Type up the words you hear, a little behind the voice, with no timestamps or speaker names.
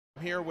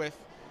Here with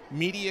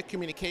Media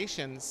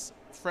Communications,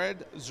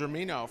 Fred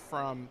Zermeno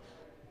from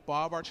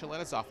Bob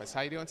Archuleta's office. How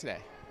are you doing today?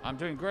 I'm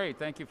doing great.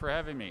 Thank you for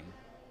having me.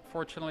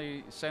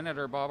 Fortunately,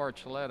 Senator Bob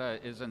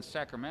Archuleta is in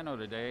Sacramento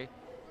today,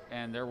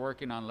 and they're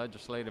working on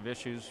legislative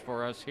issues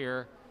for us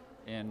here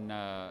in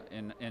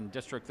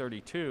District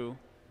 32.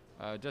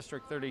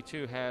 District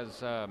 32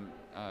 has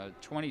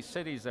 20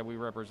 cities that we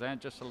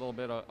represent, just a little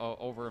bit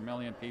over 1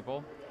 million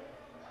people.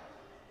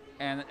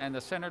 And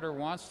the senator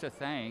wants to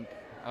thank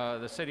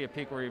the city of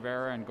Pico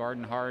Rivera and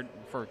GUARDaHEART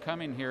for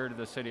coming here to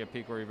the city of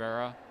Pico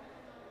Rivera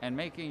and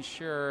making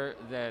sure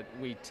that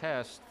we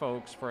test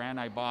folks for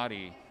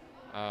antibody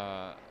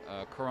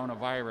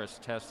coronavirus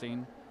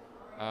testing,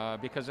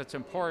 because it's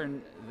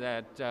important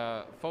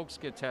that folks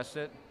get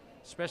tested,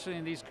 especially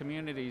in these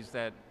communities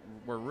that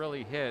were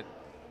really hit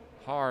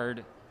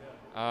hard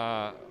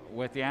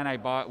with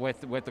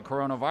the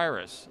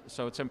coronavirus.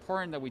 So it's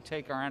important that we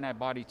take our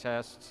antibody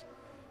tests,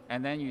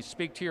 and then you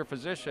speak to your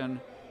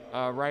physician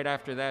right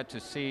after that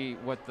to see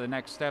what the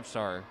next steps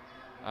are.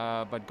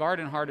 But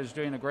GUARDaHEART is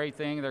doing a great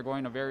thing. They're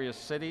going to various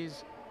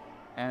cities,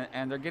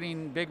 and they're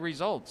getting big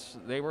results.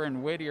 They were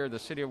in Whittier, the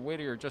city of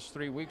Whittier, just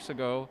 3 weeks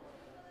ago.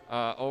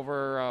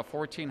 Over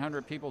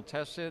 1,400 people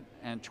tested,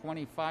 and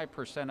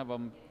 25% of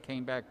them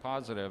came back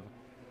positive.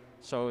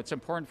 So it's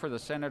important for the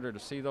senator to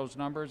see those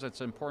numbers.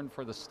 It's important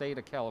for the state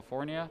of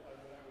California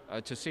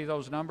to see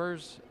those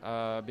numbers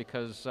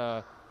because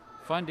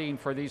funding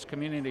for these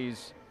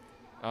communities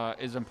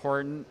is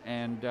important,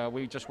 and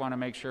we just want to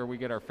make sure we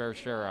get our fair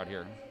share out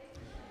here.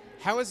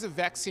 How has the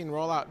vaccine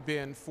rollout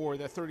been for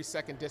the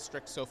 32nd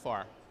district so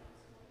far?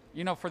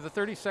 You know, for the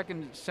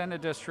 32nd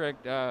Senate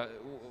District,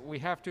 we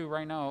have to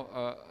right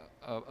now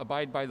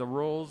abide by the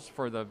rules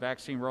for the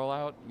vaccine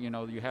rollout. You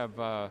know, you have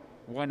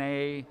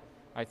 1A,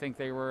 I think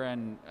they were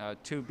in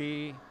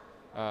 2B,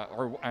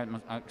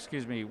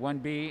 excuse me,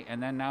 1B,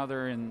 and then now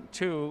they're in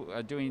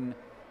 2, doing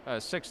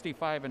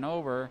 65 and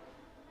over.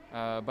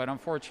 But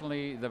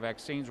unfortunately, the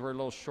vaccines were a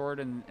little short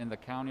in the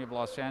county of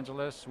Los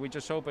Angeles. We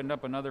just opened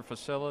up another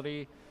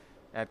facility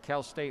at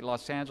Cal State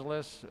Los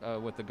Angeles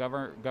with the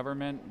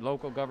government,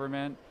 local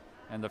government,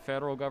 and the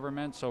federal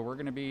government. So we're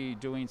going to be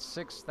doing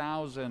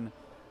 6,000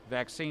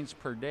 vaccines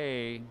per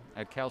day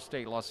at Cal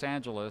State Los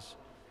Angeles.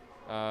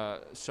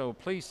 So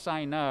please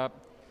sign up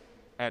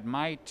at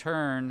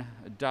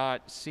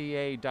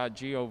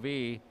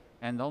myturn.ca.gov,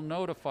 and they'll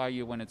notify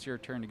you when it's your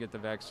turn to get the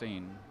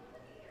vaccine.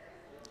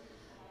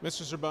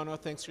 Mr. Zermeno,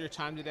 thanks for your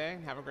time today,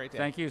 and have a great day.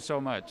 Thank you so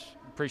much.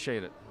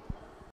 Appreciate it.